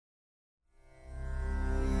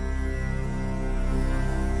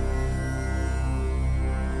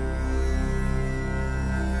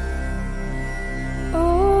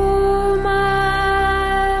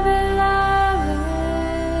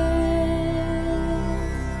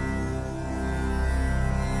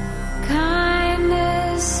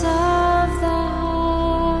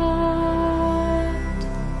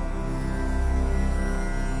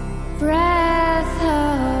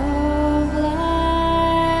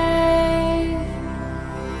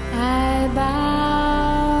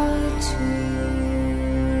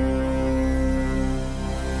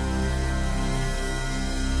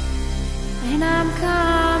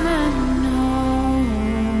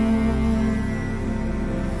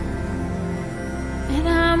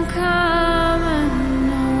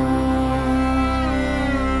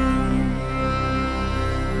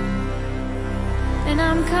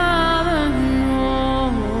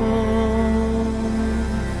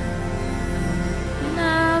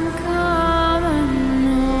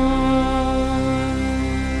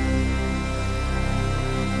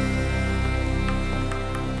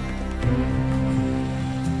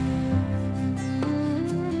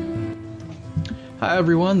Hi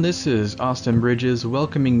everyone, this is Austin Bridges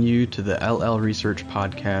welcoming you to the LL Research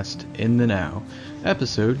Podcast In the Now,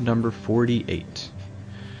 episode number 48.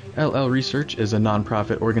 LL Research is a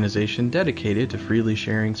nonprofit organization dedicated to freely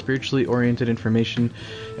sharing spiritually oriented information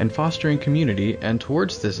and fostering community, and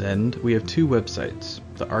towards this end, we have two websites,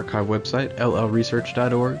 the archive website,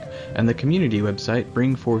 llresearch.org, and the community website,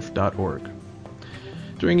 bringforth.org.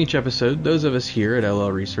 During each episode, those of us here at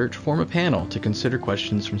LL Research form a panel to consider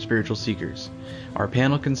questions from spiritual seekers. Our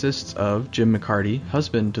panel consists of Jim McCarty,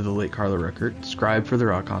 husband to the late Carla Rueckert, scribe for the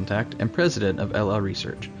Raw Contact, and president of LL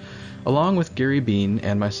Research, along with Gary Bean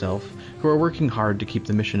and myself, who are working hard to keep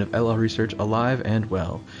the mission of LL Research alive and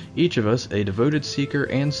well, each of us a devoted seeker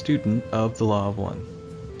and student of the Law of One.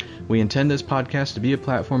 We intend this podcast to be a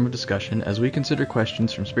platform of discussion as we consider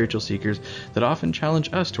questions from spiritual seekers that often challenge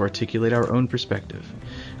us to articulate our own perspective.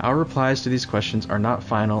 Our replies to these questions are not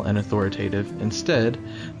final and authoritative. Instead,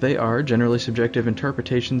 they are generally subjective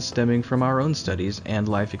interpretations stemming from our own studies and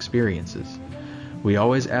life experiences. We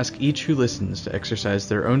always ask each who listens to exercise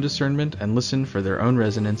their own discernment and listen for their own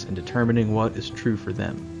resonance in determining what is true for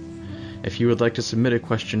them. If you would like to submit a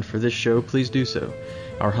question for this show, please do so.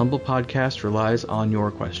 Our humble podcast relies on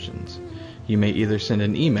your questions. You may either send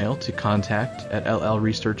an email to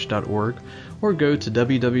contact@llresearch.org or go to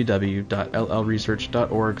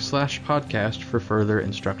www.llresearch.org/podcast for further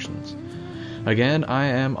instructions. Again, I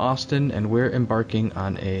am Austin, and we're embarking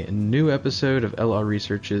on a new episode of LL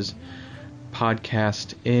Research's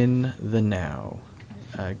podcast In the Now.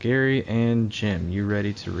 Gary and Jim, you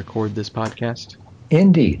ready to record this podcast?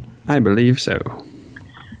 Indeed. I believe so.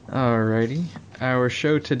 Alrighty. Our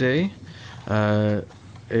show today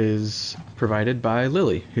is provided by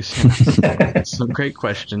Lily, who sent us some great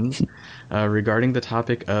questions regarding the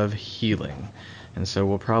topic of healing. And so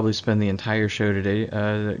we'll probably spend the entire show today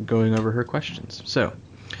going over her questions. So,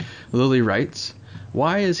 Lily writes,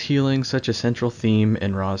 why is healing such a central theme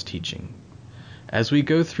in Ra's teaching? As we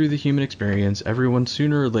go through the human experience, everyone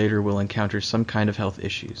sooner or later will encounter some kind of health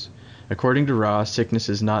issues. According to Ra, sickness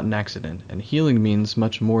is not an accident, and healing means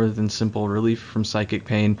much more than simple relief from psychic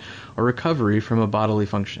pain or recovery from a bodily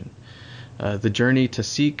function. The journey to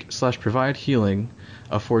seek/provide healing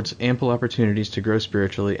affords ample opportunities to grow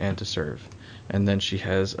spiritually and to serve. And then she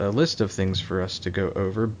has a list of things for us to go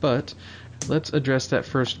over, but let's address that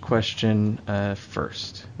first question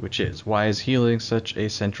first, which is, why is healing such a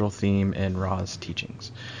central theme in Ra's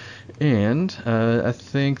teachings? And I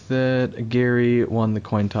think that Gary won the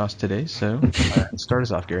coin toss today, so start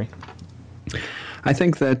us off, Gary. I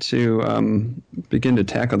think that to begin to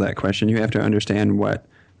tackle that question, you have to understand what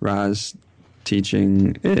Ra's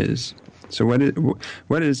teaching is. So what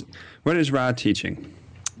is Ra teaching?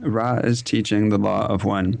 Ra is teaching the Law of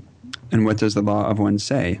One. And what does the Law of One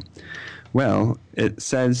say? Well, it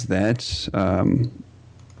says that the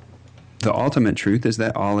ultimate truth is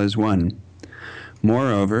that all is one.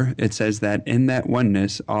 Moreover, it says that in that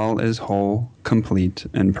oneness, all is whole, complete,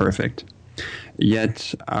 and perfect.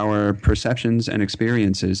 Yet our perceptions and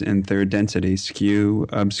experiences in third density skew,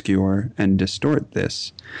 obscure, and distort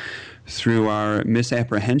this. Through our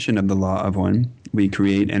misapprehension of the Law of One, we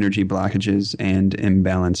create energy blockages and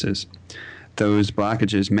imbalances. Those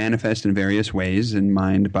blockages manifest in various ways in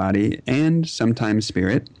mind, body, and sometimes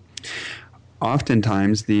spirit.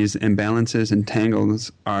 Oftentimes, these imbalances and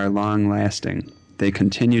tangles are long-lasting. They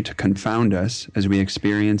continue to confound us as we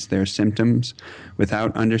experience their symptoms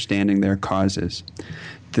without understanding their causes.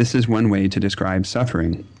 This is one way to describe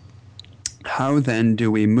suffering. How then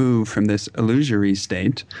do we move from this illusory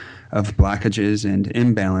state of blockages and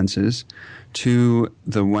imbalances to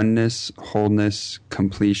the oneness, wholeness,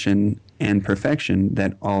 completion, and perfection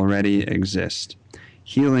that already exist?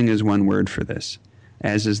 Healing is one word for this,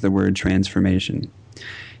 as is the word transformation.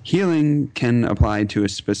 Healing can apply to a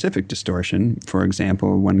specific distortion. For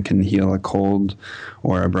example, one can heal a cold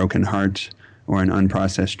or a broken heart or an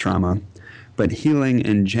unprocessed trauma. But healing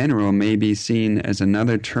in general may be seen as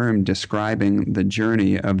another term describing the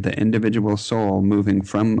journey of the individual soul moving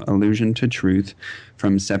from illusion to truth,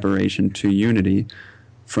 from separation to unity,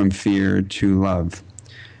 from fear to love.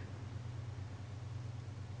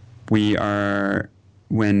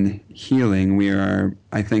 When healing, we are,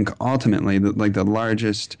 I think, ultimately, the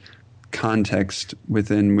largest context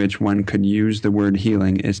within which one could use the word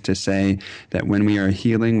healing is to say that when we are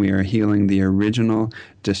healing the original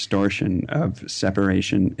distortion of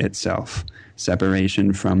separation itself,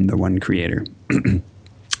 separation from the one creator.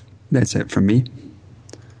 That's it from me.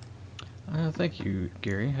 Thank you,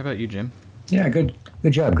 Gary. How about you, Jim? Yeah, good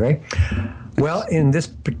job, Gray. Well, in this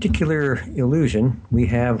particular illusion, we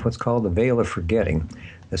have what's called the veil of forgetting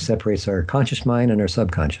that separates our conscious mind and our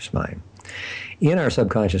subconscious mind. In our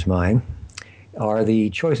subconscious mind are the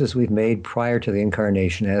choices we've made prior to the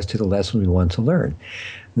incarnation as to the lessons we want to learn.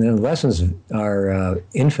 And the lessons are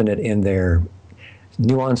infinite in their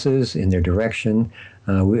nuances, in their direction.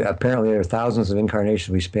 Apparently, there are thousands of incarnations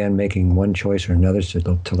we spend making one choice or another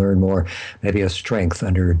to learn more. Maybe a strength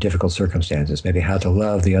under difficult circumstances. Maybe how to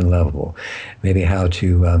love the unlovable. Maybe how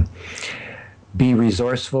to be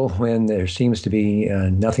resourceful when there seems to be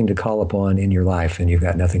nothing to call upon in your life and you've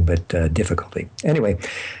got nothing but difficulty. Anyway,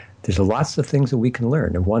 there's lots of things that we can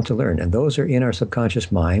learn and want to learn, and those are in our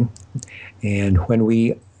subconscious mind. And when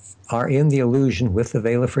we are in the illusion with the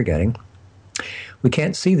veil of forgetting, we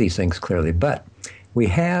can't see these things clearly, but we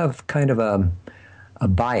have kind of a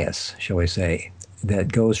bias, shall we say,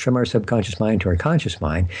 that goes from our subconscious mind to our conscious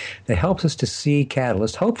mind that helps us to see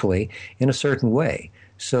catalyst, hopefully, in a certain way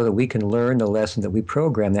so that we can learn the lesson that we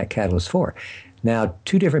program that catalyst for. Now,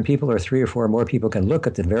 two different people or three or four more people can look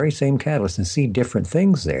at the very same catalyst and see different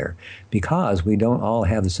things there because we don't all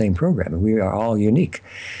have the same programming. We are all unique.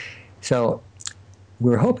 So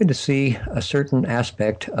we're hoping to see a certain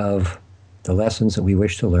aspect of the lessons that we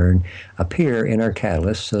wish to learn appear in our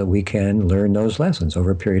catalyst so that we can learn those lessons over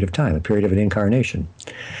a period of time, a period of an incarnation.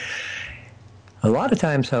 A lot of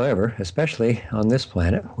times, however, especially on this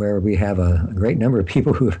planet where we have a great number of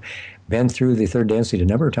people who've been through the third density a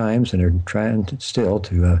number of times and are trying still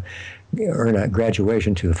to earn a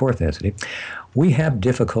graduation to the fourth density, we have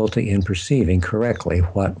difficulty in perceiving correctly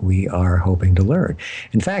what we are hoping to learn.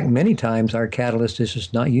 In fact, many times our catalyst is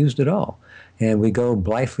just not used at all. And we go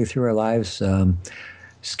blithely through our lives,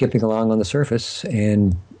 skipping along on the surface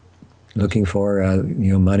and looking for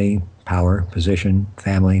money, power, position,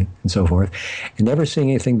 family, and so forth, and never seeing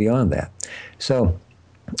anything beyond that. So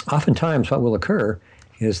oftentimes what will occur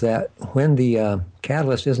is that when the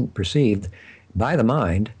catalyst isn't perceived by the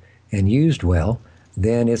mind and used well,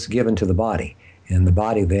 then it's given to the body. And the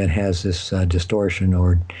body then has this distortion,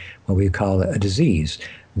 or what we call a disease,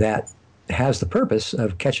 that has the purpose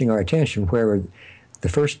of catching our attention where the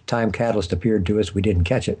first time catalyst appeared to us, we didn't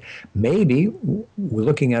catch it. Maybe we're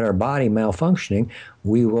looking at our body malfunctioning,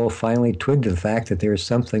 we will finally twig to the fact that there's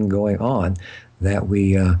something going on that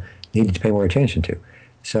we needed to pay more attention to.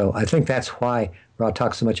 So I think that's why Ra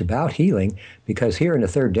talks so much about healing, because here in the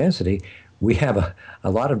third density, we have a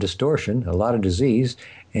lot of distortion, a lot of disease,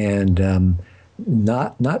 and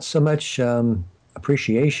not so much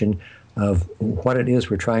appreciation of what it is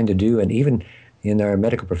we're trying to do. And even in our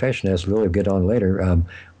medical profession, as we'll get on later,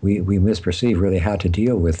 we misperceive really how to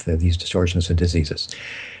deal with these distortions and diseases.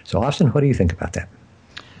 So Austin, what do you think about that?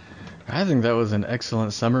 I think that was an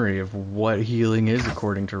excellent summary of what healing is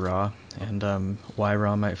according to Ra, and why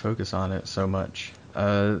Ra might focus on it so much.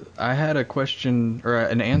 I had a question, or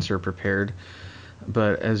an answer prepared,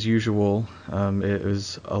 but as usual, it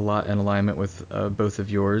was a lot in alignment with both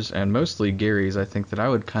of yours, and mostly Gary's. I think that I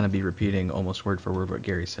would kind of be repeating almost word for word what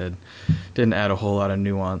Gary said. Didn't add a whole lot of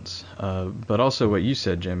nuance. But also what you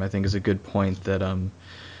said, Jim, I think is a good point that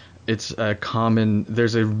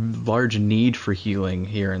there's a large need for healing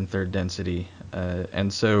here in third density.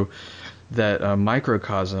 And so that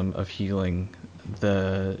microcosm of healing,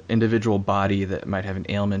 the individual body that might have an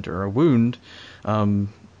ailment or a wound,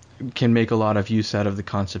 can make a lot of use out of the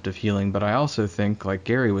concept of healing. But I also think, like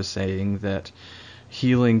Gary was saying, that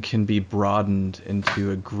healing can be broadened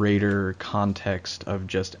into a greater context of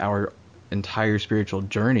just our entire spiritual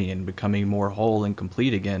journey and becoming more whole and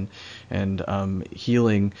complete again. And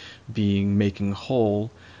healing being making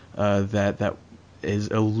whole, that is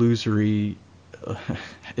illusory,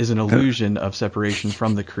 is an illusion of separation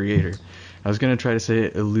from the Creator. I was going to try to say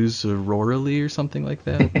it illusorily or something like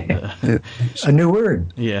that. A new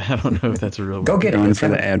word. Yeah, I don't know if that's a real word. Go get it. Going for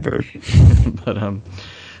the adverb.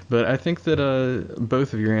 But I think that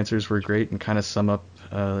both of your answers were great and kind of sum up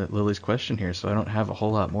Lily's question here, so I don't have a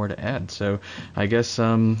whole lot more to add. So I guess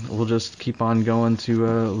we'll just keep on going to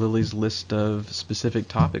Lily's list of specific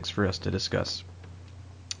topics for us to discuss.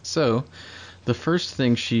 So the first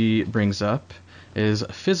thing she brings up is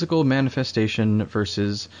physical manifestation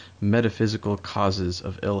versus metaphysical causes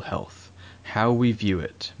of ill health. How we view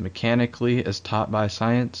it, mechanically as taught by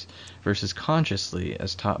science versus consciously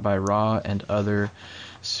as taught by Ra and other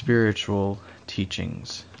spiritual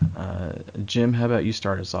teachings. Jim, how about you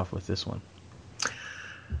start us off with this one?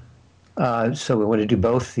 So we want to do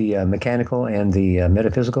both the mechanical and the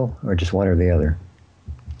metaphysical, or just one or the other?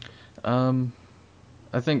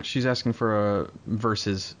 I think she's asking for a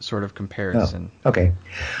versus sort of comparison. Oh, okay.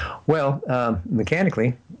 Well,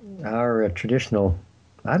 mechanically, our traditional,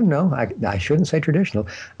 I don't know, I shouldn't say traditional,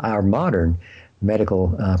 our modern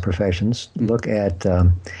medical professions look at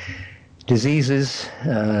diseases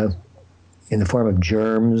in the form of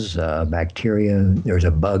germs, bacteria. There's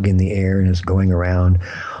a bug in the air and it's going around.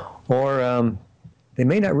 Or they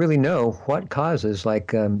may not really know what causes,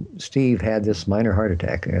 like Steve had this minor heart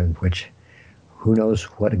attack, which who knows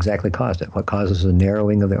what exactly caused it? What causes the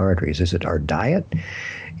narrowing of the arteries? Is it our diet?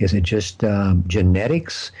 Is it just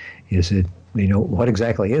genetics? Is it, what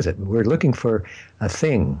exactly is it? We're looking for a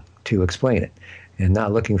thing to explain it and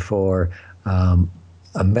not looking for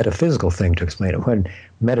a metaphysical thing to explain it. When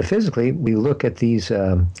metaphysically, we look at these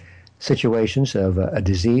situations of a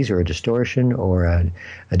disease or a distortion or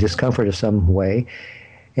a discomfort of some way,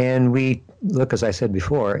 and we look, as I said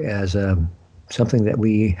before, as something that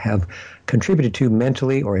we have contributed to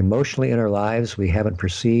mentally or emotionally in our lives. We haven't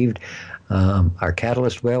perceived our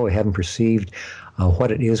catalyst well. We haven't perceived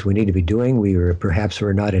what it is we need to be doing.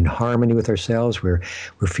 We're not in harmony with ourselves. We're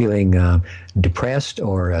feeling depressed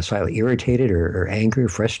or slightly irritated or angry,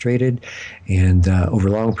 frustrated, and over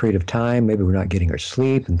a long period of time, maybe we're not getting our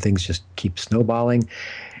sleep, and things just keep snowballing.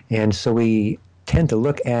 And so we tend to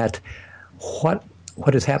look at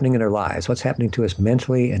what is happening in our lives, what's happening to us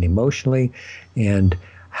mentally and emotionally, and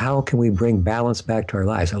how can we bring balance back to our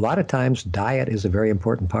lives. A lot of times, diet is a very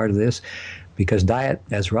important part of this, because diet,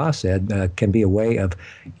 as Ross said, can be a way of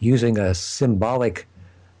using a symbolic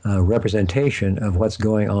representation of what's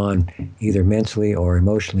going on either mentally or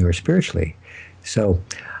emotionally or spiritually. So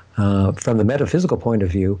from the metaphysical point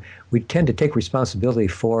of view, we tend to take responsibility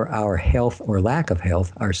for our health or lack of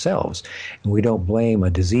health ourselves. And we don't blame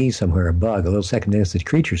a disease somewhere, a bug, a little second-innocent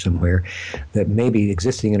creature somewhere that may be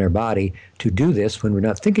existing in our body to do this when we're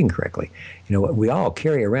not thinking correctly. We all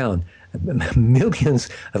carry around millions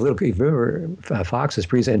of little creatures. Remember Fox's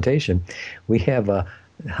presentation? We have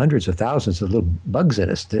hundreds of thousands of little bugs in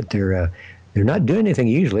us that they're not doing anything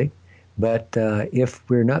usually, but if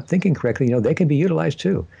we're not thinking correctly, they can be utilized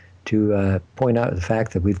too to point out the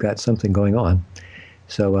fact that we've got something going on.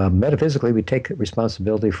 So metaphysically, we take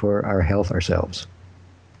responsibility for our health ourselves.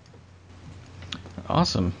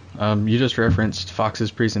 Awesome. You just referenced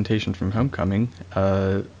Fox's presentation from Homecoming.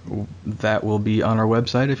 That will be on our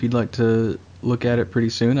website if you'd like to look at it pretty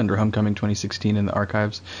soon under Homecoming 2016 in the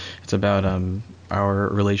archives. It's about our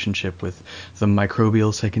relationship with the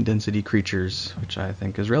microbial second-density creatures, which I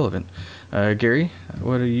think is relevant. Gary,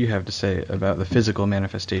 what do you have to say about the physical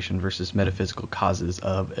manifestation versus metaphysical causes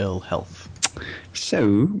of ill health?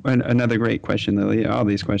 So, another great question, Lily. All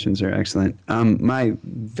these questions are excellent. My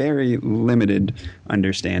very limited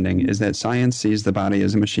understanding is that science sees the body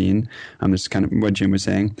as a machine. This is kind of what Jim was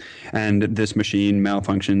saying. And this machine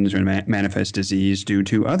malfunctions or manifests disease due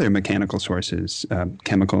to other mechanical sources,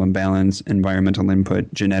 chemical imbalance, environmental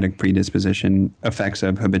input, genetic predisposition, effects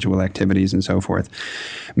of habitual activities, and so forth.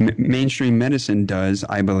 Mainstream medicine does,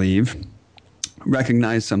 I believe,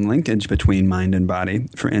 recognize some linkage between mind and body.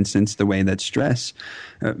 For instance, the way that stress,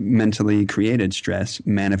 mentally created stress,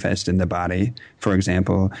 manifests in the body. For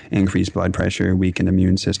example, increased blood pressure, weakened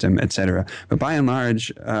immune system, etc. But by and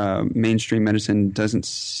large, mainstream medicine doesn't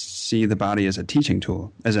see the body as a teaching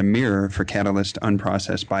tool, as a mirror for catalyst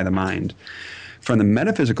unprocessed by the mind. From the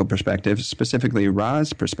metaphysical perspective, specifically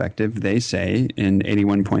Ra's perspective, they say in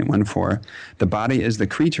 81.14, the body is the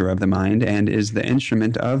creature of the mind and is the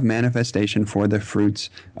instrument of manifestation for the fruits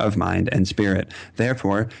of mind and spirit.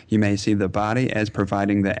 Therefore, you may see the body as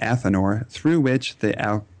providing the athanor through which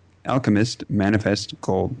the alchemist manifests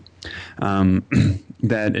gold.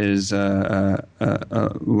 That is a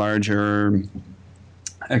larger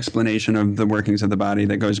explanation of the workings of the body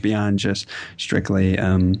that goes beyond just strictly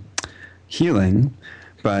healing,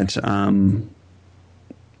 but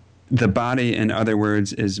the body, in other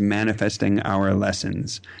words, is manifesting our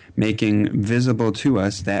lessons, making visible to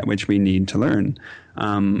us that which we need to learn.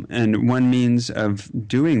 And one means of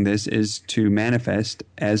doing this is to manifest,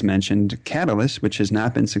 as mentioned, catalysts which has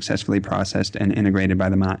not been successfully processed and integrated by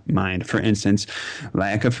the mind. For instance,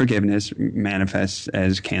 lack of forgiveness manifests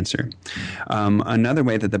as cancer. Another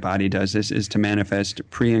way that the body does this is to manifest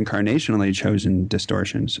pre-incarnationally chosen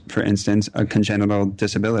distortions. For instance, a congenital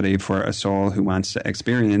disability for a soul who wants to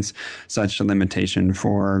experience such a limitation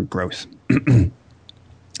for growth.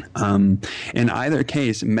 In either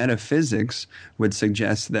case, metaphysics would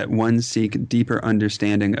suggest that one seek deeper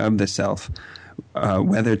understanding of the self,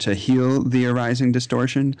 whether to heal the arising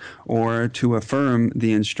distortion or to affirm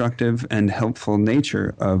the instructive and helpful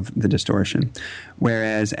nature of the distortion.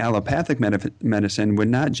 Whereas allopathic medicine would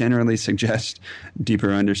not generally suggest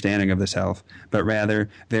deeper understanding of the self, but rather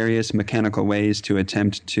various mechanical ways to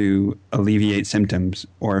attempt to alleviate symptoms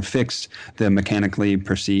or fix the mechanically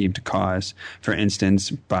perceived cause. For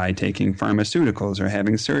instance, by taking pharmaceuticals or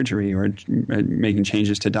having surgery or making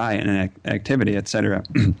changes to diet and activity, etc.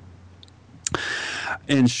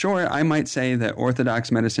 In short, I might say that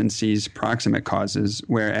orthodox medicine sees proximate causes,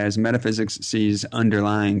 whereas metaphysics sees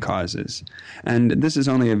underlying causes. And this is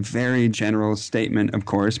only a very general statement, of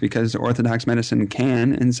course, because orthodox medicine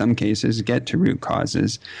can, in some cases, get to root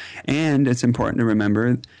causes. And it's important to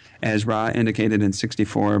remember, as Ra indicated in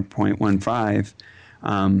 64.15,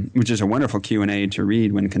 which is a wonderful Q&A to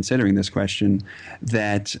read when considering this question,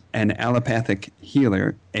 that an allopathic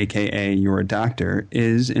healer, a.k.a. your doctor,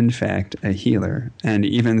 is in fact a healer. And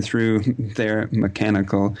even through their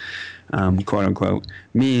mechanical, quote-unquote,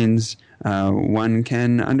 means, one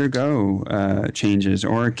can undergo changes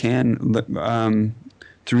or can,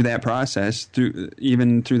 through that process,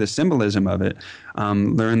 even through the symbolism of it,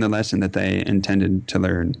 learn the lesson that they intended to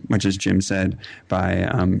learn, which, as Jim said, by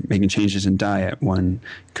making changes in diet, one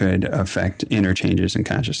could affect inner changes in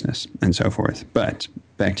consciousness and so forth. But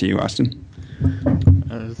back to you, Austin.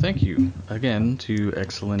 Thank you. Again, two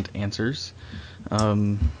excellent answers.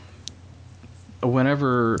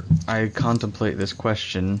 Whenever I contemplate this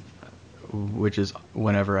question, which is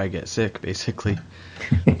whenever I get sick, basically,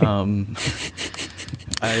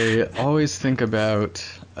 I always think about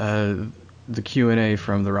the Q&A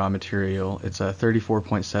from the raw material. It's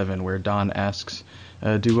 34.7, where Don asks,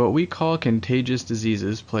 do what we call contagious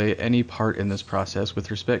diseases play any part in this process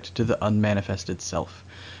with respect to the unmanifested self?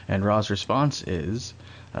 And Ra's response is,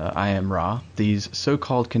 I am Ra. These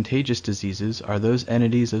so-called contagious diseases are those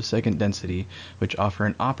entities of second density which offer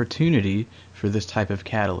an opportunity for this type of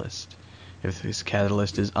catalyst. If this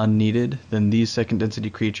catalyst is unneeded, then these second-density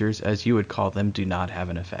creatures, as you would call them, do not have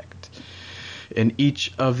an effect. In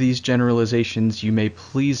each of these generalizations, you may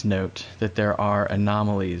please note that there are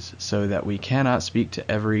anomalies, so that we cannot speak to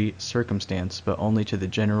every circumstance, but only to the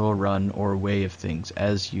general run or way of things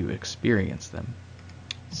as you experience them.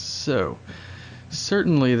 So,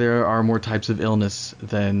 certainly there are more types of illness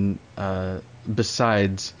than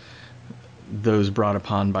besides those brought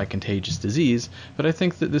upon by contagious disease, but I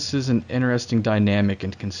think that this is an interesting dynamic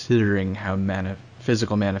in considering how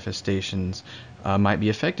physical manifestations might be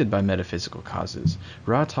affected by metaphysical causes.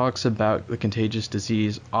 Ra talks about the contagious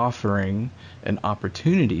disease offering an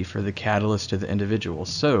opportunity for the catalyst to the individual.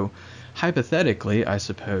 So, hypothetically, I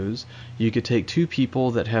suppose, you could take two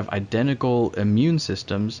people that have identical immune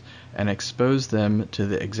systems and expose them to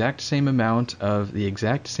the exact same amount of the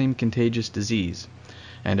exact same contagious disease.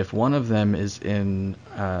 And if one of them is in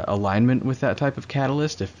alignment with that type of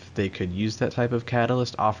catalyst, if they could use that type of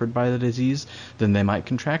catalyst offered by the disease, then they might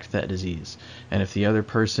contract that disease. And if the other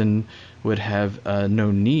person would have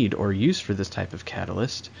no need or use for this type of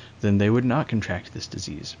catalyst, then they would not contract this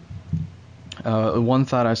disease. One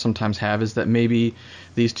thought I sometimes have is that maybe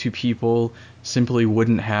these two people simply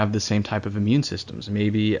wouldn't have the same type of immune systems.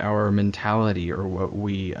 Maybe our mentality or what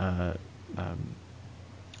we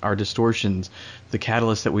our distortions, the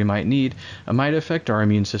catalyst that we might need, might affect our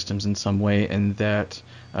immune systems in some way, and that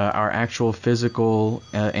our actual physical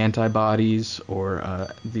antibodies or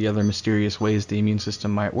the other mysterious ways the immune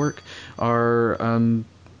system might work are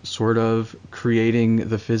sort of creating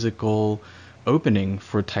the physical opening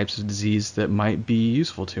for types of disease that might be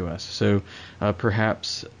useful to us. So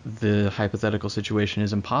perhaps the hypothetical situation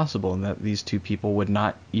is impossible and that these two people would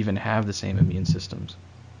not even have the same immune systems.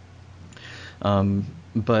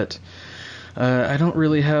 But I don't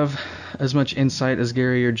really have as much insight as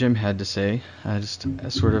Gary or Jim had to say. I just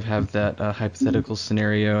sort of have that hypothetical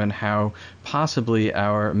scenario and how possibly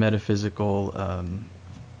our metaphysical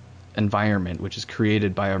environment, which is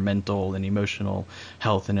created by our mental and emotional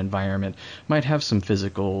health and environment, might have some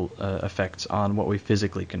physical effects on what we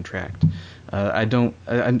physically contract.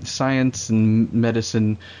 Science and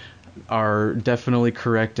medicine are definitely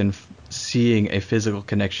correct in seeing a physical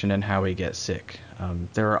connection in how we get sick.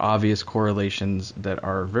 There are obvious correlations that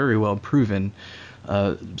are very well proven,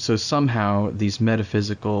 so somehow these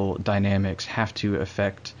metaphysical dynamics have to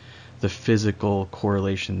affect the physical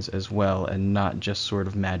correlations as well and not just sort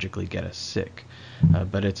of magically get us sick.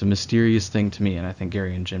 But it's a mysterious thing to me, and I think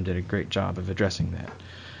Gary and Jim did a great job of addressing that.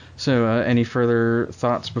 So any further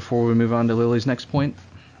thoughts before we move on to Lily's next point?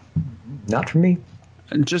 Not from me.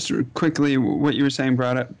 Just quickly, what you were saying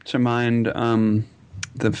brought up to mind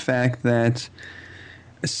the fact that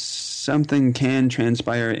something can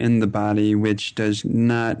transpire in the body which does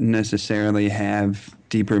not necessarily have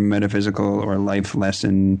deeper metaphysical or life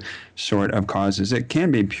lesson sort of causes. It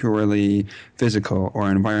can be purely physical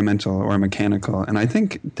or environmental or mechanical. And I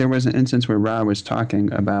think there was an instance where Ra was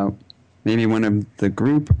talking about maybe one of the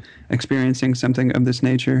group experiencing something of this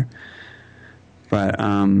nature. But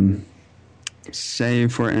Say,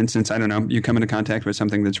 for instance, I don't know, you come into contact with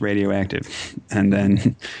something that's radioactive, and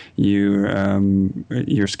then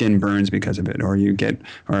your skin burns because of it,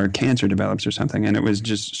 or cancer develops or something, and it was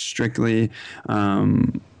just strictly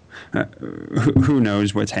who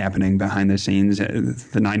knows what's happening behind the scenes, the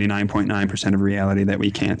 99.9% of reality that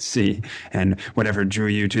we can't see, and whatever drew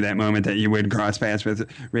you to that moment that you would cross paths with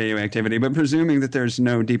radioactivity. But presuming that there's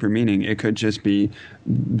no deeper meaning, it could just be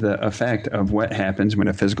the effect of what happens when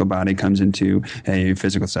a physical body comes into a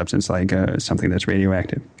physical substance like something that's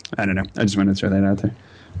radioactive. I don't know. I just wanted to throw that out there.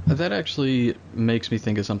 That actually makes me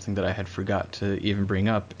think of something that I had forgot to even bring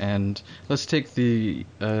up. And let's take the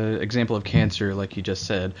example of cancer, like you just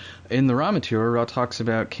said. In the raw material, Ra talks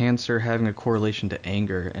about cancer having a correlation to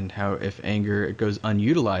anger, and how if anger goes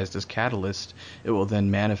unutilized as catalyst, it will then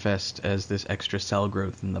manifest as this extra cell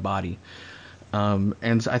growth in the body.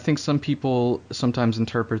 And I think some people sometimes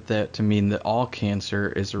interpret that to mean that all cancer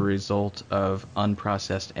is a result of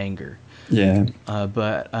unprocessed anger. Yeah.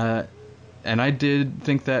 And I did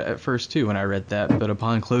think that at first, too, when I read that. But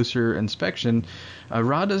upon closer inspection,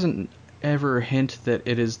 Ra doesn't ever hint that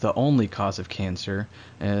it is the only cause of cancer.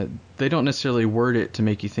 They don't necessarily word it to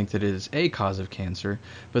make you think that it is a cause of cancer,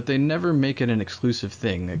 but they never make it an exclusive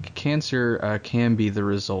thing. Cancer can be the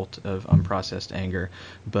result of unprocessed anger,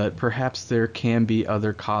 but perhaps there can be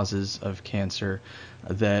other causes of cancer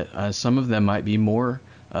that some of them might be more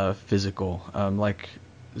physical, like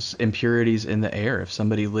impurities in the air. If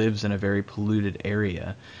somebody lives in a very polluted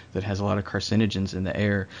area that has a lot of carcinogens in the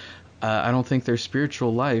air, I don't think their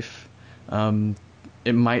spiritual life,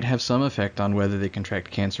 it might have some effect on whether they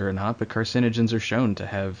contract cancer or not, but carcinogens are shown to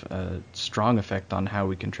have a strong effect on how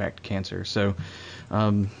we contract cancer. So,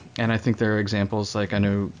 and I think there are examples, like I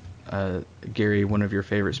know Gary, one of your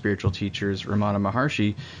favorite spiritual teachers, Ramana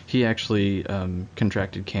Maharshi, he actually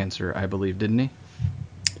contracted cancer, I believe, didn't he?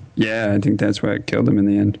 Yeah, I think that's what killed him in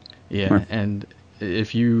the end. Yeah, and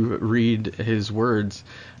if you read his words,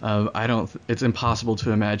 it's impossible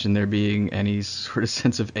to imagine there being any sort of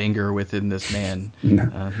sense of anger within this man.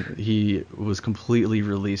 No. He was completely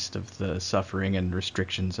released of the suffering and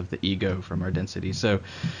restrictions of the ego from our density. So,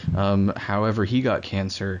 however he got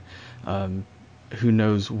cancer, who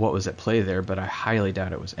knows what was at play there, but I highly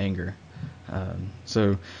doubt it was anger.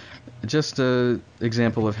 So just an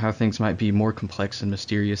example of how things might be more complex and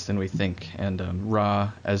mysterious than we think. And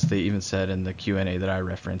Ra, as they even said in the Q&A that I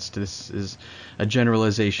referenced, this is a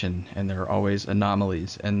generalization, and there are always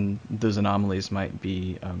anomalies, and those anomalies might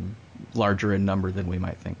be larger in number than we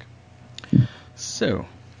might think. So,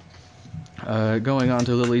 going on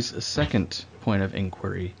to Lily's second point of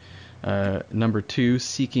inquiry, number 2,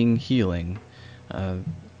 seeking healing.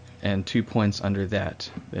 And 2 points under that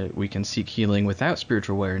we can seek healing without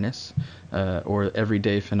spiritual awareness, or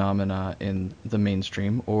everyday phenomena in the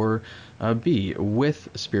mainstream, or B, with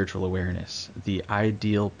spiritual awareness, the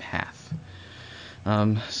ideal path.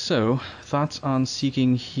 So, thoughts on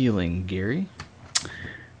seeking healing, Gary?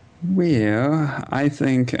 Well, I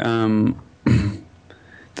think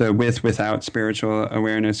the without spiritual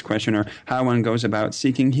awareness question, or how one goes about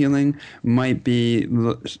seeking healing, might be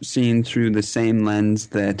seen through the same lens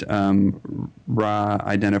that Ra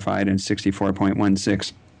identified in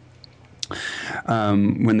 64.16.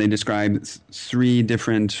 When they describe 3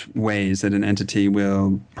 different ways that an entity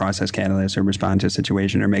will process catalysts or respond to a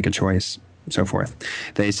situation or make a choice, so forth.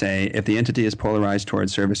 They say if the entity is polarized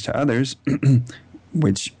towards service to others,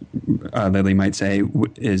 which Lily might say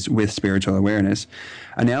is with spiritual awareness,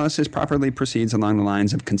 analysis properly proceeds along the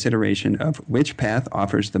lines of consideration of which path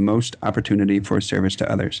offers the most opportunity for service to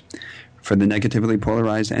others. For the negatively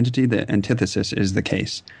polarized entity, the antithesis is the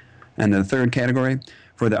case. And the third category,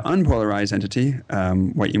 for the unpolarized entity,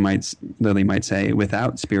 what Lily might say,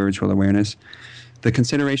 without spiritual awareness, the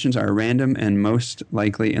considerations are random and most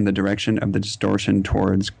likely in the direction of the distortion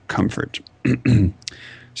towards comfort.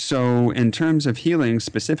 So in terms of healing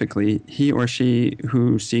specifically, he or she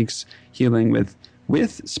who seeks healing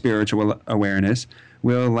with spiritual awareness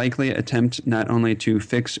will likely attempt not only to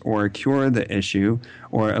fix or cure the issue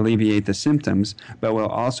or alleviate the symptoms, but will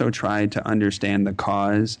also try to understand the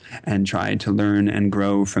cause and try to learn and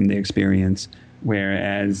grow from the experience.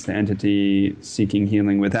 Whereas the entity seeking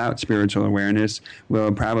healing without spiritual awareness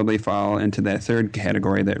will probably fall into that third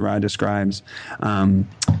category that Ra describes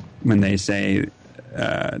when they say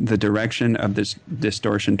the direction of this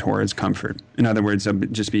distortion towards comfort. In other words, they'll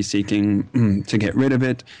just be seeking to get rid of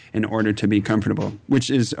it in order to be comfortable, which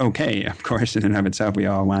is okay, of course, in and of itself. We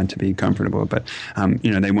all want to be comfortable, but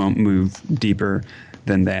they won't move deeper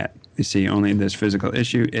than that. You see, only this physical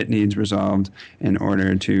issue, it needs resolved in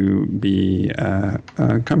order to be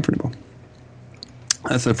comfortable.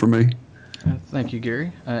 That's it for me. Thank you,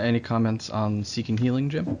 Gary. Any comments on seeking healing,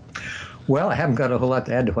 Jim? Well, I haven't got a whole lot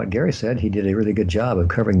to add to what Gary said. He did a really good job of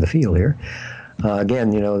covering the field here. Again,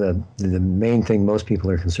 the main thing most people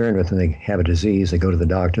are concerned with when they have a disease, they go to the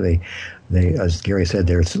doctor. They, as Gary said,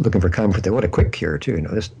 they're looking for comfort. They want a quick cure too.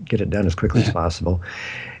 Just get it done as quickly as possible,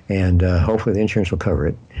 and hopefully the insurance will cover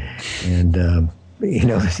it. And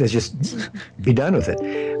just be done with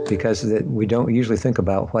it, because we don't usually think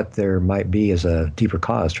about what there might be as a deeper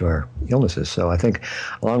cause to our illnesses. So I think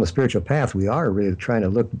along the spiritual path, we are really trying to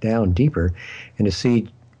look down deeper and to see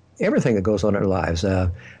everything that goes on in our lives.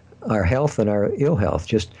 Our health and our ill health,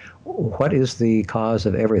 just what is the cause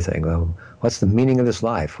of everything? What's the meaning of this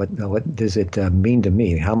life? What does it mean to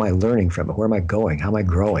me? How am I learning from it? Where am I going? How am I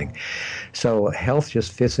growing? So health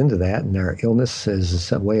just fits into that, and our illness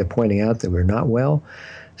is a way of pointing out that we're not well.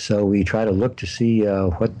 So we try to look to see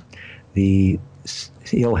what the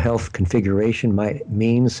ill health configuration might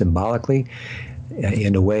mean symbolically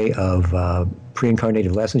in a way of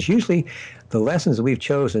pre-incarnated lessons. Usually the lessons that we've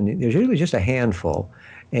chosen, there's usually just a handful,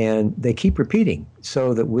 and they keep repeating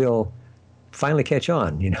so that we'll finally catch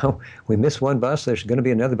on. We miss one bus, there's going to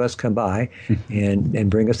be another bus come by and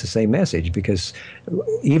bring us the same message, because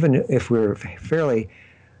even if we're fairly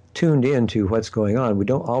tuned in to what's going on, we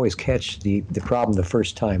don't always catch the problem the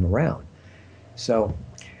first time around. So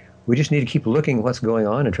we just need to keep looking at what's going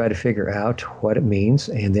on and try to figure out what it means,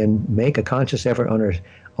 and then make a conscious effort on our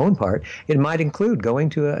own part. It might include going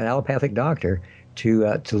to an allopathic doctor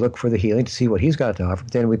to look for the healing, to see what he's got to offer.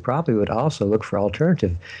 But then we probably would also look for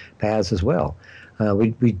alternative paths as well.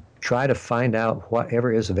 We try to find out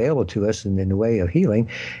whatever is available to us in the way of healing,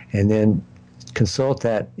 and then consult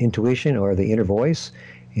that intuition or the inner voice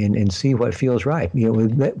and see what feels right. We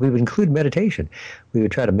would include meditation. We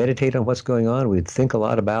would try to meditate on what's going on. We'd think a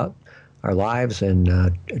lot about our lives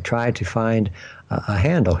and try to find a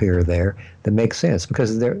handle here or there that makes sense,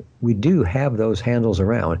 because we do have those handles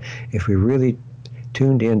around. If we really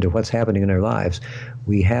tuned into what's happening in our lives,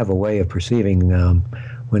 we have a way of perceiving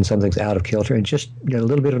when something's out of kilter, and just get a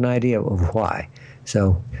little bit of an idea of why.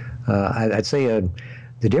 So I'd say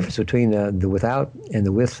the difference between the without and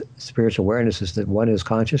the with spiritual awareness is that one is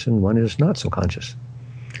conscious and one is not so conscious.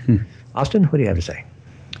 Austin, what do you have to say?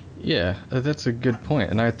 Yeah, that's a good point.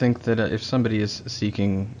 And I think that if somebody is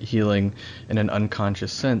seeking healing in an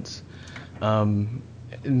unconscious sense,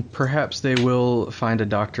 perhaps they will find a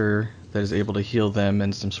doctor that is able to heal them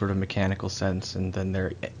in some sort of mechanical sense, and then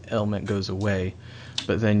their ailment goes away.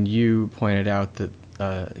 But then you pointed out that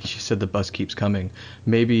she said the bus keeps coming.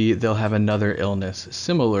 Maybe they'll have another illness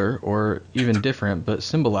similar or even different, but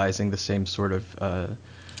symbolizing the same sort of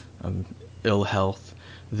ill health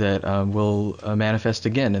that will manifest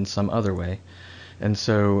again in some other way. And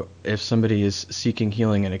so if somebody is seeking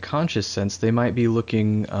healing in a conscious sense, they might be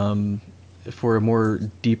looking for a more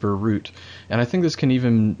deeper root. And I think this can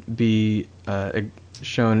even be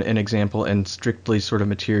shown an example in strictly sort of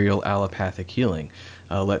material allopathic healing.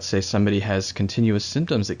 Let's say somebody has continuous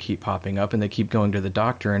symptoms that keep popping up, and they keep going to the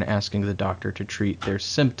doctor and asking the doctor to treat their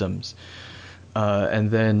symptoms. And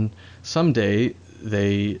then someday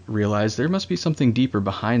they realize there must be something deeper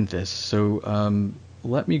behind this. So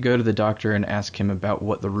let me go to the doctor and ask him about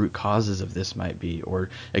what the root causes of this might be, or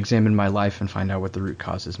examine my life and find out what the root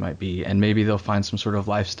causes might be. And maybe they'll find some sort of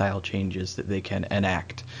lifestyle changes that they can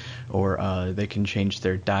enact, or they can change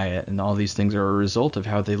their diet. And all these things are a result of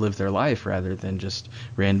how they live their life rather than just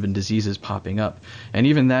random diseases popping up. And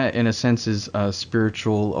even that, in a sense, is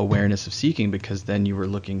spiritual awareness of seeking, because then you were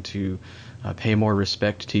looking to pay more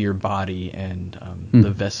respect to your body and the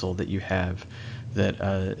vessel that you have that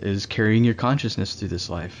is carrying your consciousness through this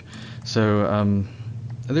life. So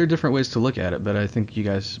there are different ways to look at it, but I think you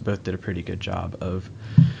guys both did a pretty good job of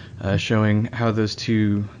showing how those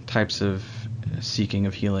two types of seeking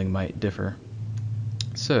of healing might differ.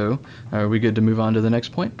 So are we good to move on to the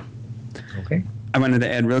next point? Okay. I wanted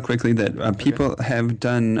to add real quickly that people have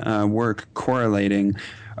done work correlating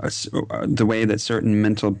the way that certain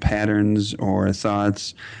mental patterns or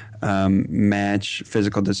thoughts match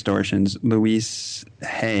physical distortions. Louise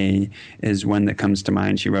Hay is one that comes to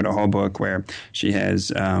mind. She wrote a whole book where she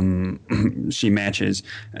has she matches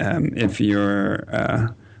if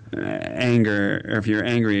you're anger, or if you're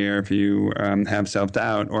angry, or if you have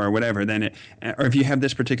self-doubt or whatever, then or if you have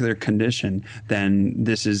this particular condition, then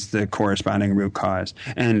this is the corresponding root cause.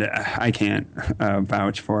 And I can't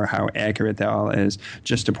vouch for how accurate that all is,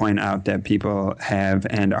 just to point out that people have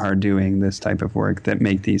and are doing this type of work that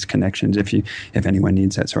make these connections, if anyone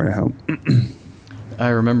needs that sort of help. I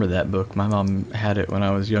remember that book. My mom had it when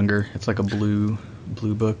I was younger. It's like a blue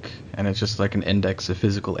book, and it's just like an index of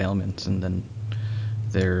physical ailments, and then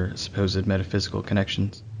their supposed metaphysical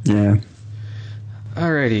connections. Yeah.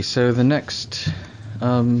 Alrighty, so the next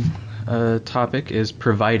topic is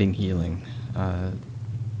providing healing,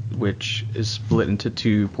 which is split into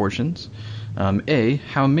two portions. A,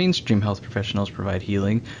 how mainstream health professionals provide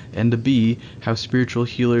healing, and B, how spiritual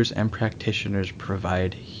healers and practitioners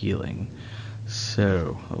provide healing.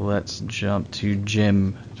 So let's jump to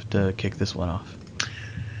Jim to kick this one off.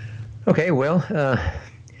 Okay, well,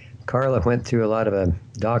 Carla went through a lot of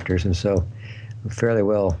doctors, and so I'm fairly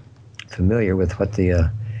well familiar with what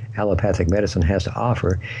the allopathic medicine has to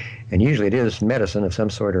offer. And usually it is medicine of some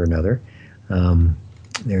sort or another.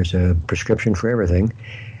 There's a prescription for everything.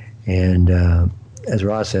 And as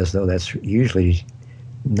Ross says, though, that's usually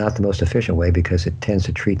not the most efficient way because it tends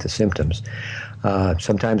to treat the symptoms.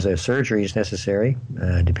 Sometimes a surgery is necessary,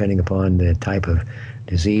 depending upon the type of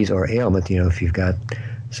disease or ailment. You know, if you've got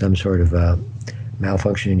some sort of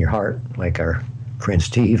malfunction in your heart, like our friend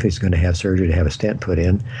Steve, he's going to have surgery to have a stent put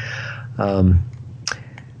in.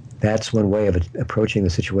 That's one way of approaching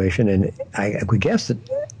the situation. And I would guess that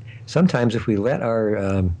sometimes if we let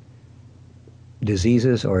our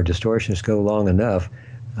diseases or distortions go long enough,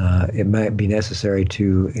 it might be necessary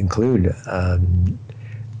to include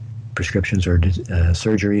prescriptions or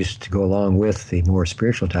surgeries to go along with the more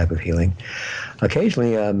spiritual type of healing.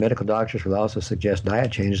 Occasionally, medical doctors will also suggest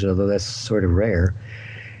diet changes, although that's sort of rare,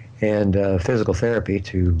 and physical therapy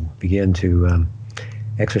to begin to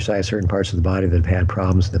exercise certain parts of the body that have had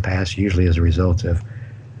problems in the past, usually as a result of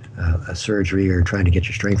a surgery or trying to get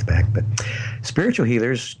your strength back. But spiritual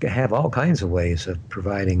healers have all kinds of ways of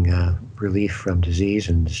providing relief from disease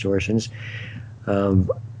and distortions.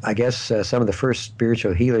 I guess some of the first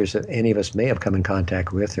spiritual healers that any of us may have come in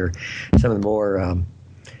contact with are some of the more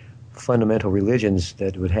fundamental religions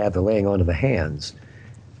that would have the laying on of the hands,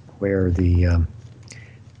 where the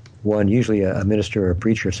one, usually a minister or a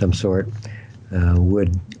preacher of some sort,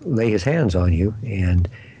 would lay his hands on you, and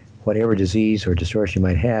whatever disease or distortion you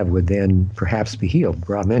might have would then perhaps be healed.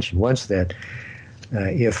 Rob mentioned once that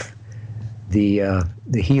if the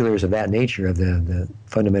healers of that nature, of the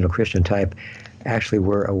fundamental Christian type, actually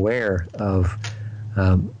were aware of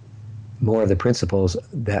more of the principles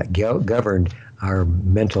that governed our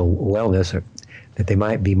mental wellness, or that they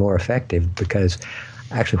might be more effective, because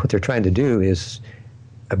actually what they're trying to do is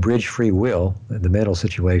abridge free will, the mental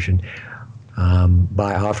situation,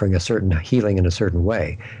 by offering a certain healing in a certain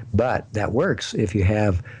way. But that works if you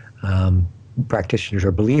have practitioners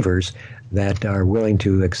or believers that are willing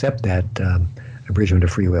to accept that abridgment of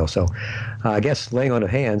free will. So I guess laying on of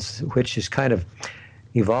hands, which is kind of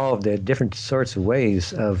evolved at different sorts of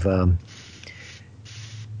ways of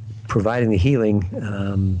providing the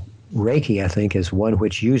healing. Reiki, I think, is one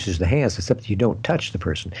which uses the hands, except that you don't touch the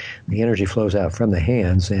person. The energy flows out from the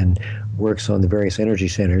hands and works on the various energy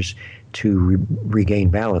centers to regain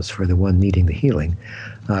balance for the one needing the healing.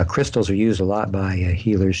 Crystals are used a lot by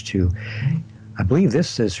healers to, I believe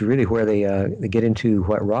this is really where they get into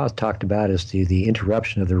what Roth talked about as the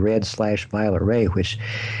interruption of the red/violet ray, which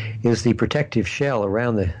is the protective shell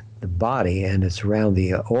around the body, and it's around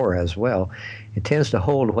the aura as well. It tends to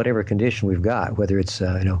hold whatever condition we've got, whether it's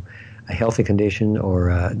a healthy condition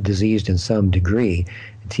or diseased in some degree.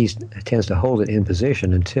 It tends to hold it in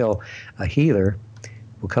position until a healer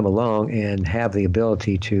will come along and have the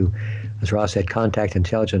ability to, as Ross said, contact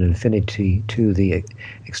intelligent infinity to the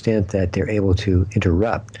extent that they're able to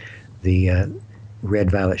interrupt the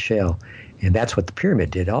red-violet shell. And that's what the pyramid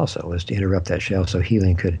did also, was to interrupt that shell so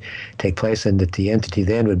healing could take place, and that the entity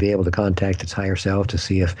then would be able to contact its higher self to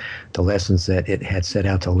see if the lessons that it had set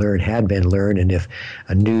out to learn had been learned, and if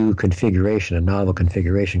a new configuration, a novel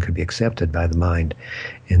configuration, could be accepted by the mind.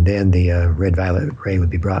 And then the red-violet ray would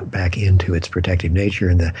be brought back into its protective nature,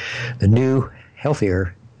 and the new,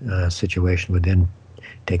 healthier situation would then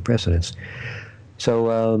take precedence. So,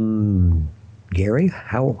 Gary,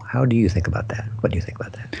 how do you think about that? What do you think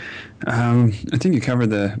about that? I think you covered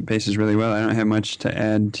the bases really well. I don't have much to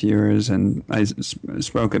add to yours, and I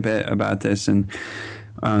spoke a bit about this in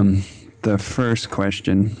the first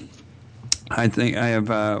question. I think I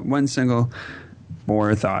have one single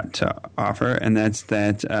more thought to offer, and that's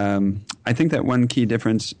that I think that one key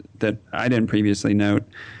difference that I didn't previously note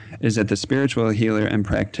is that the spiritual healer and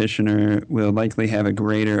practitioner will likely have a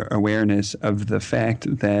greater awareness of the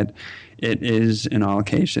fact that it is, in all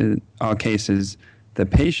cases, the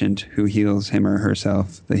patient who heals him or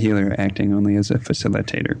herself, the healer acting only as a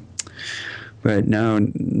facilitator. But now,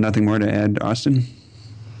 nothing more to add, Austin?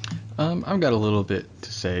 I've got a little bit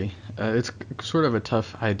to say. It's sort of a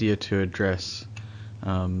tough idea to address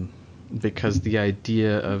because the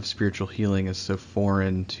idea of spiritual healing is so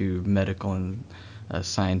foreign to medical and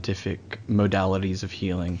scientific modalities of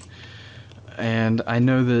healing. And I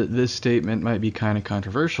know that this statement might be kind of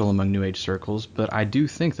controversial among New Age circles, but I do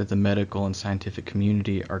think that the medical and scientific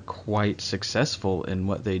community are quite successful in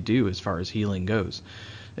what they do as far as healing goes.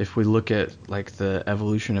 If we look at like the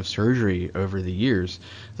evolution of surgery over the years,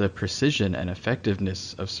 the precision and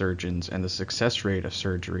effectiveness of surgeons and the success rate of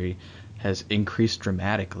surgery has increased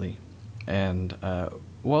dramatically. And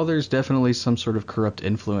while there's definitely some sort of corrupt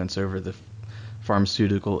influence over the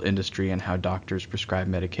pharmaceutical industry and how doctors prescribe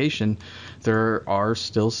medication, there are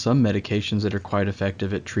still some medications that are quite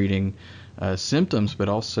effective at treating symptoms, but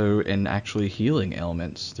also in actually healing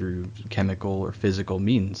ailments through chemical or physical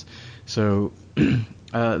means. So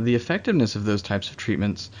the effectiveness of those types of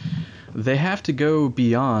treatments, they have to go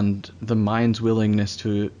beyond the mind's willingness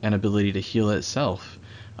to and ability to heal itself.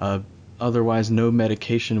 Otherwise, no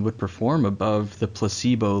medication would perform above the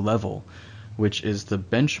placebo level, which is the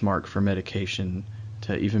benchmark for medication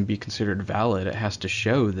to even be considered valid. It has to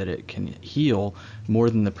show that it can heal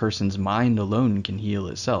more than the person's mind alone can heal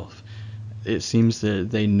itself. It seems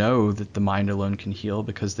that they know that the mind alone can heal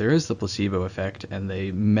because there is the placebo effect, and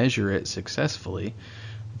they measure it successfully.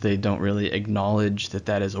 They don't really acknowledge that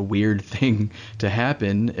that is a weird thing to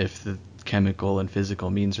happen if the chemical and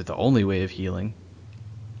physical means are the only way of healing.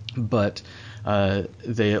 But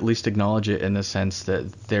they at least acknowledge it in the sense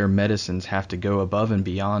that their medicines have to go above and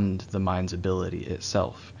beyond the mind's ability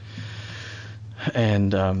itself.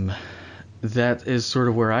 And that is sort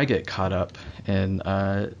of where I get caught up. And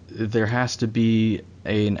there has to be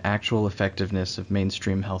an actual effectiveness of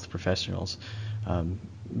mainstream health professionals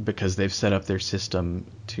because they've set up their system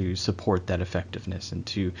to support that effectiveness and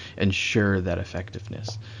to ensure that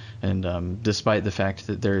effectiveness. And despite the fact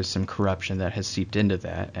that there is some corruption that has seeped into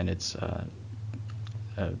that, and it's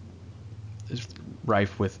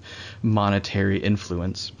rife with monetary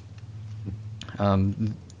influence,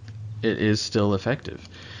 it is still effective.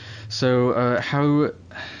 So how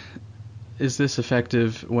is this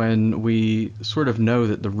effective when we sort of know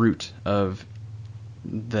that the root of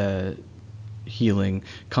the healing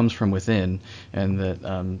comes from within, and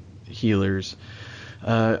that healers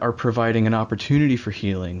are providing an opportunity for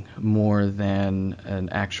healing more than an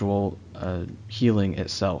actual healing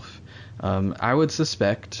itself? I would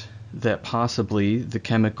suspect that possibly the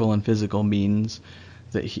chemical and physical means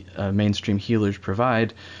that mainstream healers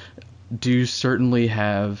provide do certainly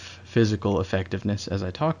have physical effectiveness, as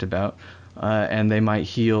I talked about, and they might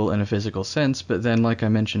heal in a physical sense, but then, like I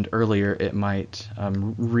mentioned earlier, it might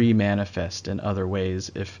re-manifest in other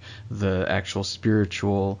ways if the actual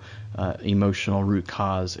spiritual, emotional root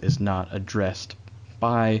cause is not addressed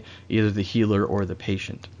by either the healer or the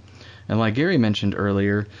patient. And like Gary mentioned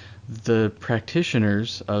earlier, the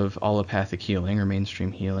practitioners of allopathic healing or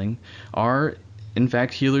mainstream healing are in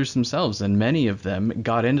fact healers themselves, and many of them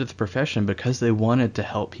got into the profession because they wanted to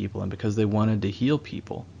help people and because they wanted to heal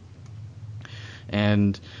people.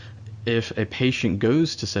 And if a patient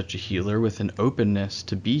goes to such a healer with an openness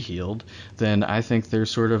to be healed, then I think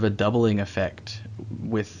there's sort of a doubling effect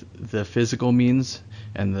with the physical means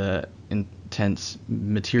and the intense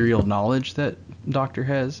material knowledge that doctor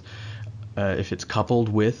has. If it's coupled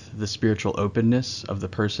with the spiritual openness of the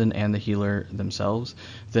person and the healer themselves,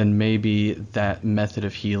 then maybe that method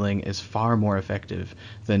of healing is far more effective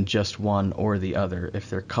than just one or the other. If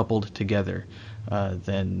they're coupled together,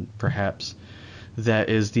 then perhaps that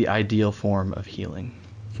is the ideal form of healing.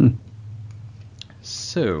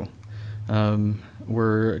 So,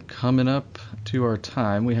 we're coming up to our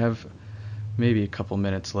time. We have maybe a couple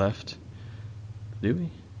minutes left. Do we?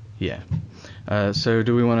 Yeah. So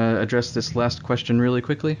do we want to address this last question really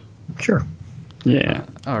quickly? Sure. Yeah.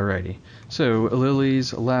 Alrighty. So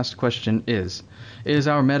Lily's last question is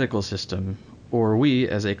our medical system, or we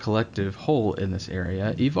as a collective whole in this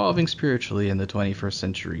area, evolving spiritually in the 21st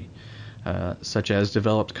century, such as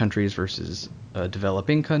developed countries versus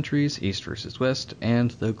developing countries, East versus West,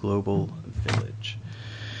 and the global village?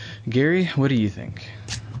 Gary, what do you think?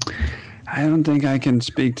 I don't think I can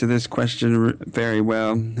speak to this question very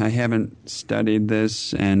well. I haven't studied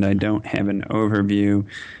this, and I don't have an overview.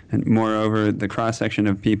 And moreover, the cross-section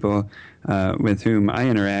of people with whom I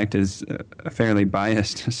interact is a fairly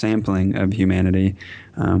biased sampling of humanity.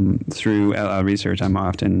 Through LL Research, I'm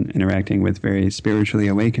often interacting with very spiritually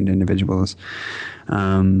awakened individuals.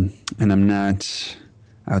 And I'm not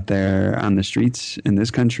out there on the streets in this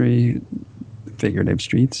country, figurative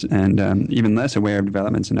streets, and even less aware of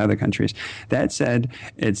developments in other countries. That said,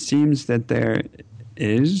 it seems that there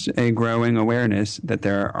is a growing awareness that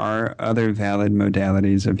there are other valid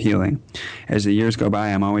modalities of healing. As the years go by,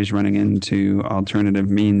 I'm always running into alternative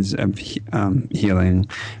means of healing.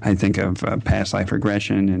 I think of past life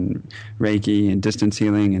regression and Reiki and distance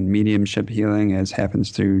healing and mediumship healing, as happens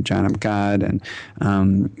through John of God, and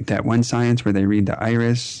that one science where they read the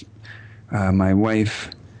iris. My wife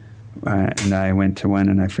and I went to one,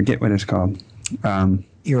 and I forget what it's called.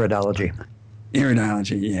 Iridology.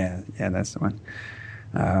 Iridology, yeah, that's the one.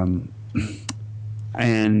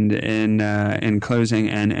 And in closing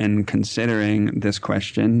and in considering this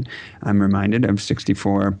question, I'm reminded of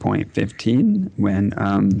 64.15 when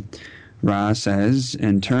Ra says,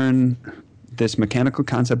 in turn, this mechanical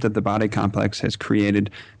concept of the body complex has created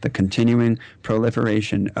the continuing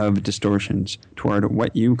proliferation of distortions toward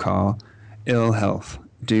what you call ill health,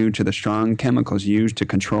 due to the strong chemicals used to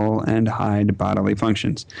control and hide bodily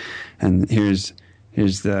functions. And here's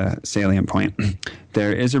the salient point.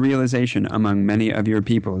 There is a realization among many of your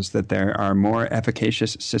peoples that there are more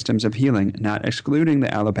efficacious systems of healing, not excluding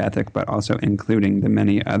the allopathic, but also including the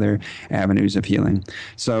many other avenues of healing.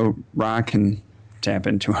 So Ra can tap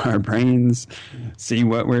into our brains, see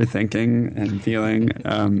what we're thinking and feeling,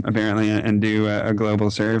 apparently, and do a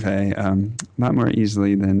global survey a lot more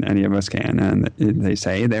easily than any of us can. And they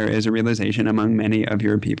say there is a realization among many of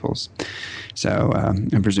your peoples. So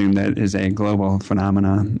I presume that is a global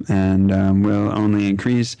phenomenon and will only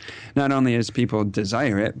increase, not only as people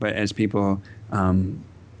desire it, but as people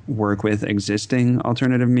work with existing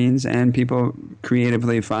alternative means and people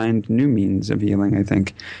creatively find new means of healing. I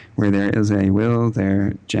think where there is a will,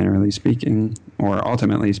 there, generally speaking, or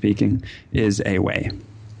ultimately speaking, is a way.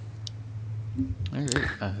 All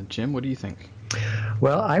right. Jim, what do you think?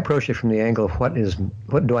 Well, I approach it from the angle of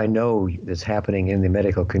what do I know that's happening in the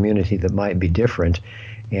medical community that might be different,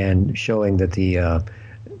 and showing that the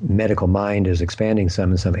medical mind is expanding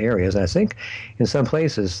some in some areas. And I think in some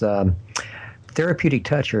places, therapeutic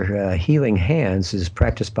touch or healing hands is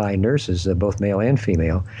practiced by nurses, both male and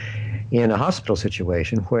female, in a hospital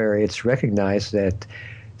situation where it's recognized that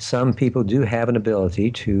some people do have an ability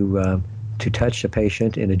to touch a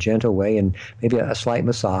patient in a gentle way and maybe a slight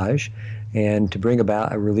massage, and to bring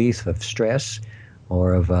about a relief of stress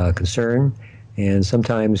or of concern, and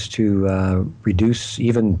sometimes to reduce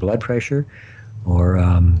even blood pressure or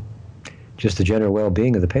just the general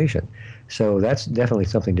well-being of the patient. So that's definitely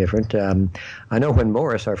something different. I know when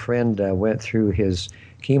Morris, our friend, went through his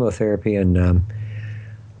chemotherapy and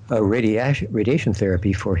radiation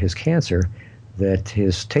therapy for his cancer, that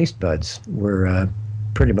his taste buds were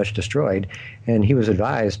pretty much destroyed. And he was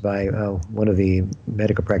advised by one of the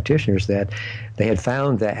medical practitioners that they had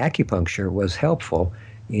found that acupuncture was helpful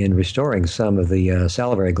in restoring some of the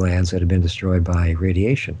salivary glands that had been destroyed by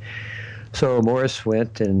radiation. So Morris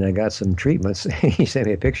went and got some treatments. He sent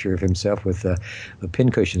me a picture of himself with a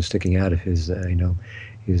pincushion sticking out of his,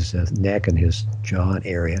 his neck and his jaw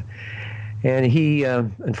area. And he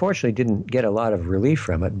unfortunately didn't get a lot of relief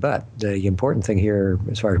from it. But the important thing here,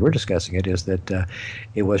 as far as we're discussing it, is that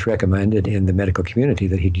it was recommended in the medical community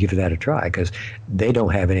that he'd give that a try, because they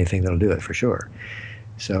don't have anything that'll do it for sure.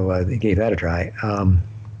 So they gave that a try.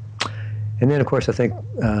 And then, of course, I think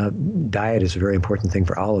diet is a very important thing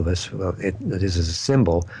for all of us. It is a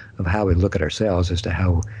symbol of how we look at ourselves as to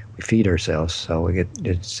how we feed ourselves. So it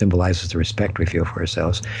symbolizes the respect we feel for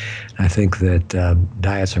ourselves. And I think that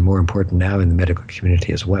diets are more important now in the medical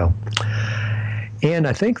community as well. And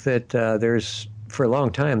I think that for a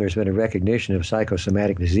long time, there's been a recognition of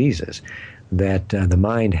psychosomatic diseases, that the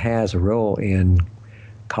mind has a role in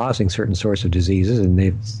causing certain sorts of diseases, and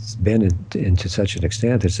they've been into such an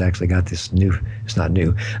extent that it's actually got this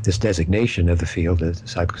this designation of the field as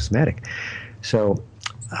psychosomatic. So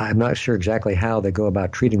I'm not sure exactly how they go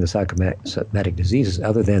about treating the psychosomatic diseases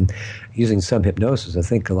other than using some hypnosis. I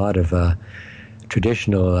think a lot of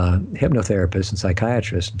traditional hypnotherapists and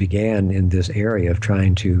psychiatrists began in this area of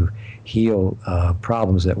trying to heal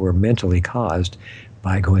problems that were mentally caused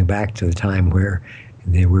by going back to the time where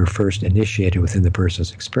they were first initiated within the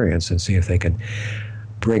person's experience, and see if they can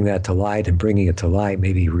bring that to light, and bringing it to light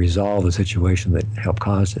maybe resolve the situation that helped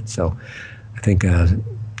cause it. So I think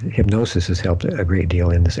hypnosis has helped a great deal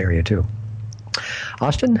in this area too.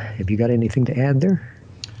 Austin, have you got anything to add there?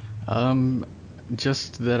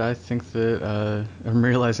 Just that I think that I'm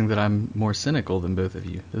realizing that I'm more cynical than both of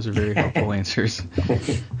you. Those are very helpful answers.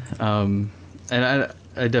 And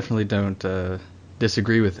I definitely don't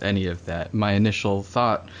disagree with any of that. My initial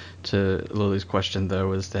thought to Lily's question, though,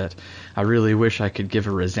 was that I really wish I could give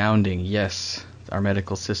a resounding yes, our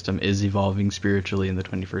medical system is evolving spiritually in the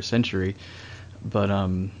 21st century. But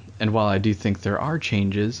And while I do think there are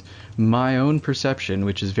changes, my own perception,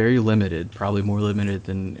 which is very limited, probably more limited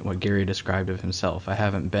than what Gary described of himself. I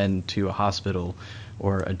haven't been to a hospital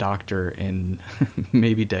or a doctor in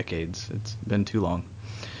maybe decades. It's been too long.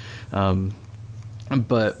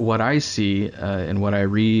 But what I see and what I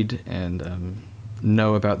read and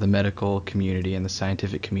know about the medical community and the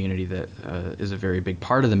scientific community that is a very big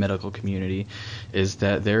part of the medical community is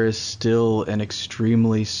that there is still an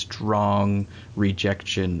extremely strong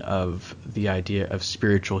rejection of the idea of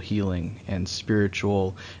spiritual healing and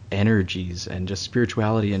spiritual energies and just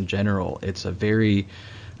spirituality in general. It's a very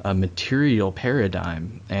material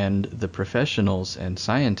paradigm, and the professionals and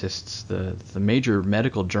scientists, the major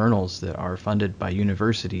medical journals that are funded by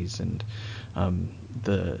universities and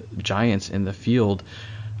the giants in the field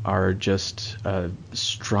are just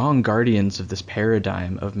strong guardians of this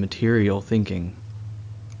paradigm of material thinking.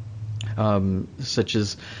 Such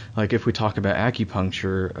as, like, if we talk about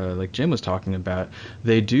acupuncture, like Jim was talking about,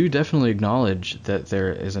 they do definitely acknowledge that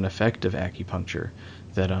there is an effect of acupuncture,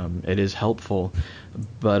 that it is helpful.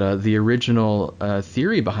 But the original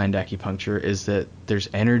theory behind acupuncture is that there's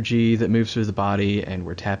energy that moves through the body, and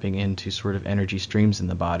we're tapping into sort of energy streams in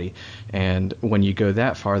the body. And when you go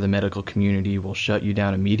that far, the medical community will shut you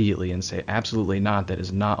down immediately and say, absolutely not, that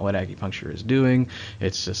is not what acupuncture is doing.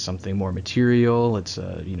 It's just something more material. It's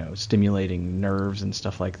stimulating nerves and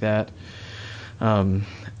stuff like that.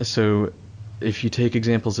 So if you take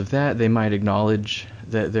examples of that, they might acknowledge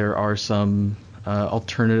that there are some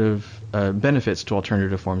alternative benefits to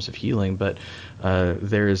alternative forms of healing, but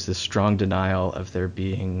there is this strong denial of there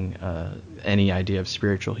being any idea of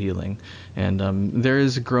spiritual healing. And there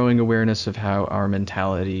is a growing awareness of how our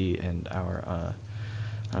mentality and our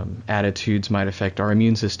attitudes might affect our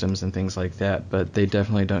immune systems and things like that, but they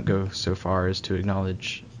definitely don't go so far as to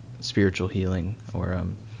acknowledge spiritual healing or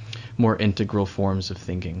more integral forms of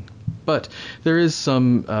thinking. But there is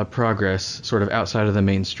some progress sort of outside of the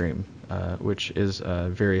mainstream, which is a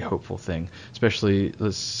very hopeful thing, especially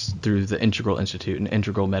through the Integral Institute and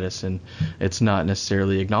integral medicine. It's not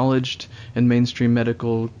necessarily acknowledged in mainstream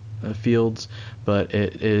medical fields, but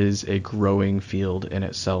it is a growing field in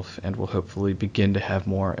itself and will hopefully begin to have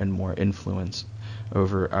more and more influence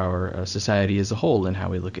over our society as a whole and how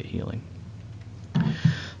we look at healing.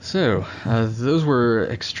 So, those were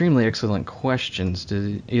extremely excellent questions.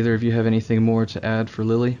 Did either of you have anything more to add for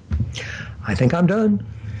Lily? I think I'm done.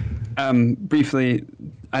 Briefly,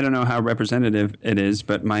 I don't know how representative it is,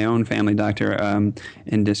 but my own family doctor,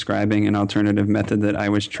 in describing an alternative method that I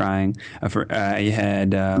was trying, I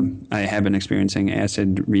have been experiencing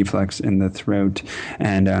acid reflux in the throat,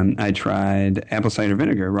 and I tried raw apple cider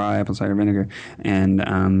vinegar,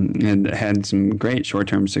 and had some great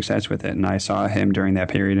short-term success with it. And I saw him during that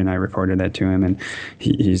period, and I reported that to him, and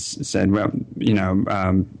he said, well,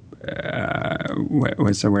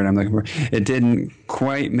 what's the word I'm looking for? It didn't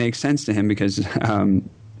quite make sense to him because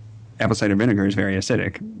apple cider vinegar is very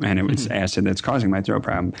acidic, and it was acid that's causing my throat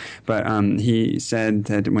problem. But he said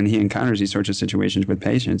that when he encounters these sorts of situations with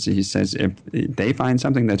patients, he says if they find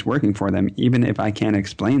something that's working for them, even if I can't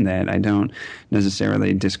explain that, I don't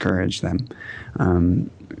necessarily discourage them.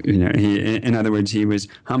 In other words, he was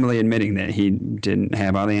humbly admitting that he didn't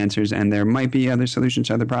have all the answers, and there might be other solutions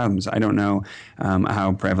to other problems. I don't know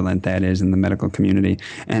how prevalent that is in the medical community.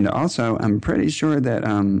 And also, I'm pretty sure that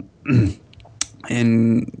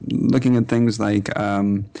in looking at things like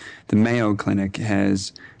the Mayo Clinic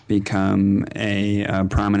has become a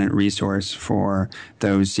prominent resource for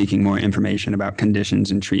those seeking more information about conditions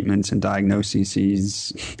and treatments and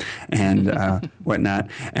diagnoses and whatnot.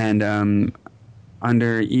 And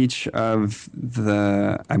under each of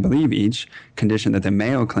each condition that the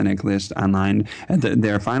Mayo Clinic lists online,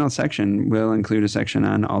 their final section will include a section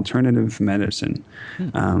on alternative medicine,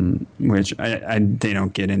 which they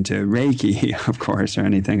don't get into Reiki, of course, or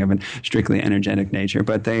anything of a strictly energetic nature,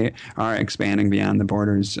 but they are expanding beyond the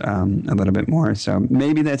borders a little bit more. So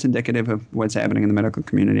maybe that's indicative of what's happening in the medical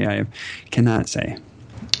community. I cannot say.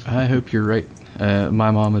 I hope you're right. My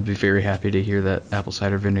mom would be very happy to hear that apple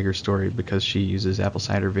cider vinegar story because she uses apple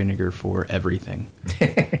cider vinegar for everything.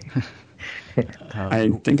 I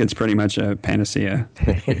think it's pretty much a panacea.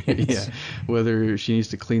 Yeah, whether she needs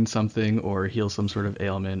to clean something or heal some sort of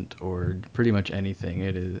ailment or pretty much anything,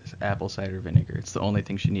 it is apple cider vinegar. It's the only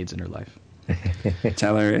thing she needs in her life.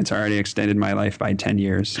 Tell her it's already extended my life by 10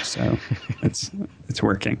 years, so it's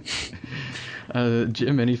working.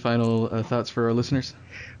 Jim, any final thoughts for our listeners?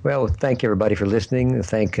 Well, thank everybody for listening.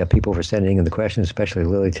 Thank people for sending in the questions, especially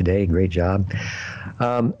Lily today. Great job.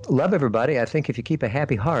 Love everybody. I think if you keep a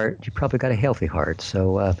happy heart, you probably got a healthy heart.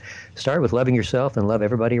 So start with loving yourself and love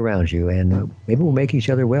everybody around you, and maybe we'll make each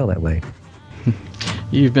other well that way.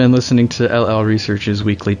 You've been listening to LL Research's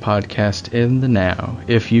weekly podcast, In the Now.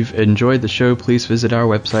 If you've enjoyed the show, please visit our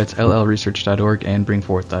websites, llresearch.org and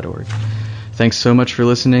bringforth.org. Thanks so much for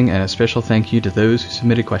listening, and a special thank you to those who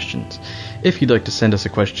submitted questions. If you'd like to send us a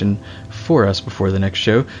question for us before the next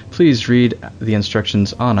show, please read the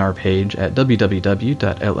instructions on our page at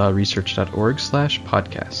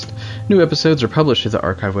www.llresearch.org/podcast. New episodes are published to the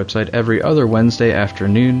archive website every other Wednesday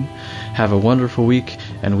afternoon. Have a wonderful week,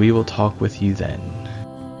 and we will talk with you then.